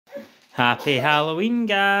Happy Halloween,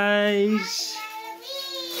 guys!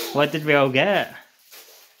 Halloween. What did we all get?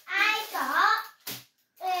 I got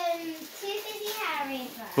two fizzy Harry.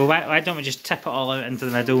 Well, why don't we just tip it all out into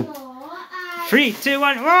the middle? More, 3, 2,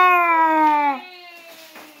 1. Whoa!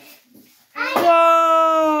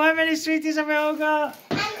 Whoa! How many sweeties have we all got?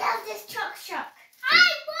 I love this Choc Shock. I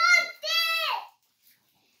want it!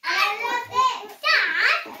 I love it!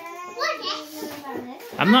 Dad, what is it?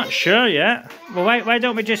 I'm not sure yet. Well, why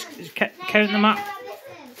don't we just count them up?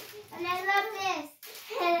 And I love this.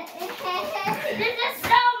 There's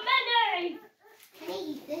so many! Can I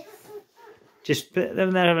eat this? Just put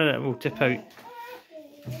them there a minute, we'll tip out.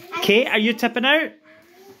 Kate, are you tipping out? Let me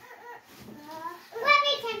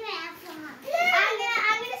tip it out for her.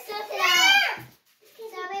 I'm gonna sort it out.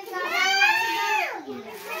 So we've got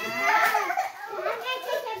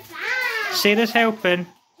that. Sarah's helping.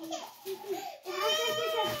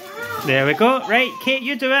 There we go. Right, Kate,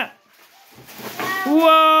 you do it. Whoa!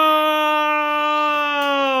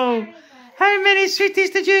 How many sweeties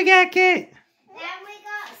did you get, Kate? Then we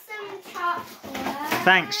got some chocolate.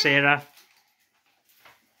 Thanks, Sarah.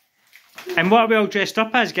 And what are we all dressed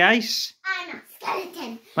up as, guys? I'm a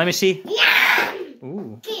skeleton. Let me see. Yum!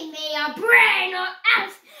 Ooh. Give me a brain or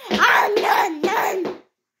else. Oh, no, no.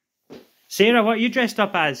 Sarah, what are you dressed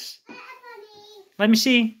up as? Let me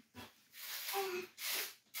see.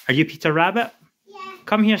 Are you Peter Rabbit? Yeah.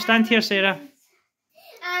 Come here, stand here, Sarah.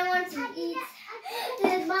 I want to eat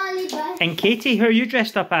the Molly bun. And Katie, who are you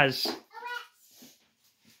dressed up as?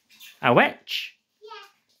 A witch?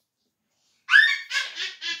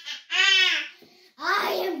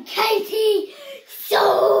 I am Katie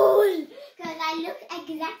Soul. Because I look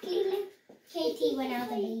exactly like Katie when I was a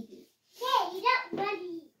baby. Hey, you don't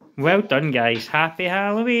buddy. Well done, guys. Happy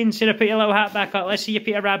Halloween. Sarah, put your little hat back up. Let's see your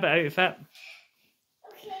Peter Rabbit outfit.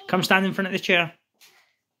 Okay. Come stand in front of the chair.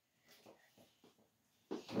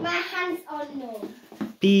 My hands on no.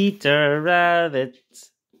 Peter Rabbit.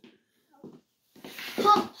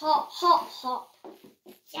 Hop, hop, hop, hop.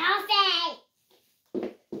 Selfie. No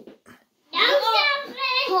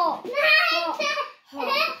selfie. Hop, hop,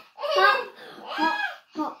 hop, hop,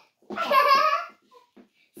 hop, hop.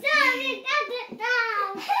 Sorry, that's it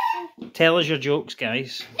down. Tell us your jokes,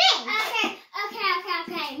 guys. Me.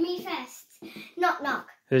 Okay. Me first. Knock, knock.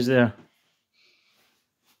 Who's there?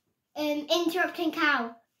 Interrupting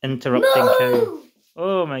cow. Interrupting cow. Moo!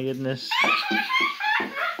 Oh my goodness.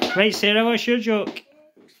 Right, Sarah, what's your joke?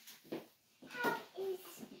 How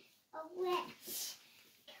is a witch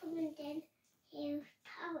coming in here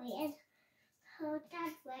Halloween? Her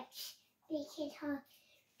dad witch making her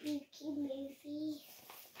spooky movie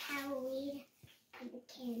Halloween and the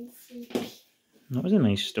kids see. That was a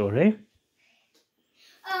nice story.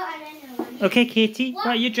 Oh, and I know one. Okay, Katie, what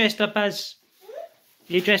are you dressed up as?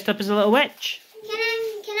 Are you dressed up as a little witch?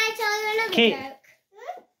 Can I tell you another Kate. joke?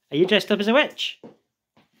 Are you dressed up as a witch?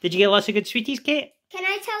 Did you get lots of good sweeties, Kate? Can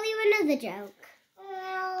I tell you another joke?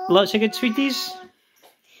 Lots of good sweeties?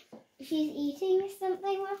 She's eating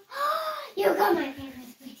something. You got my favorite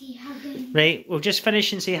sweetie. How good. Right, we'll just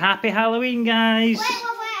finish and say Happy Halloween, guys. Wait.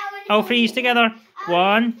 I want All threes together.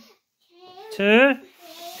 1, 2,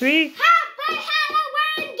 3. Happy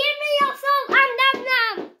Halloween! Give me your song and num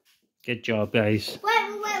num. Good job, guys. Wait.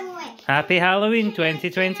 Happy Halloween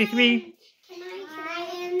 2023. Can I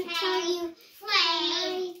tell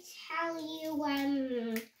you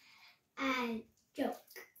a joke?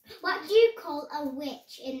 What do you call a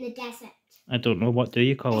witch in the desert? I don't know, what do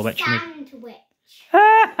you call a witch? Sand witch.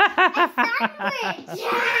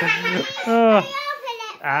 Oh,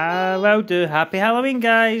 well do. Happy Halloween,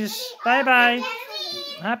 guys. Bye-bye.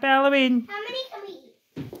 Happy Halloween. How many can we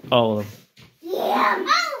eat? All of them. Yeah, all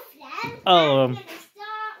of them. All of I'm them. gonna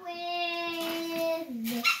start with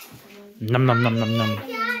this one. Nom nom nom nom nom.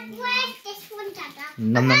 Where's this one, Dada?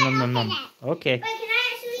 Nom nom nom nom nom. Okay. Wait, can I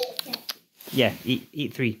actually eat it? Yeah,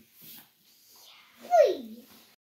 eat 3.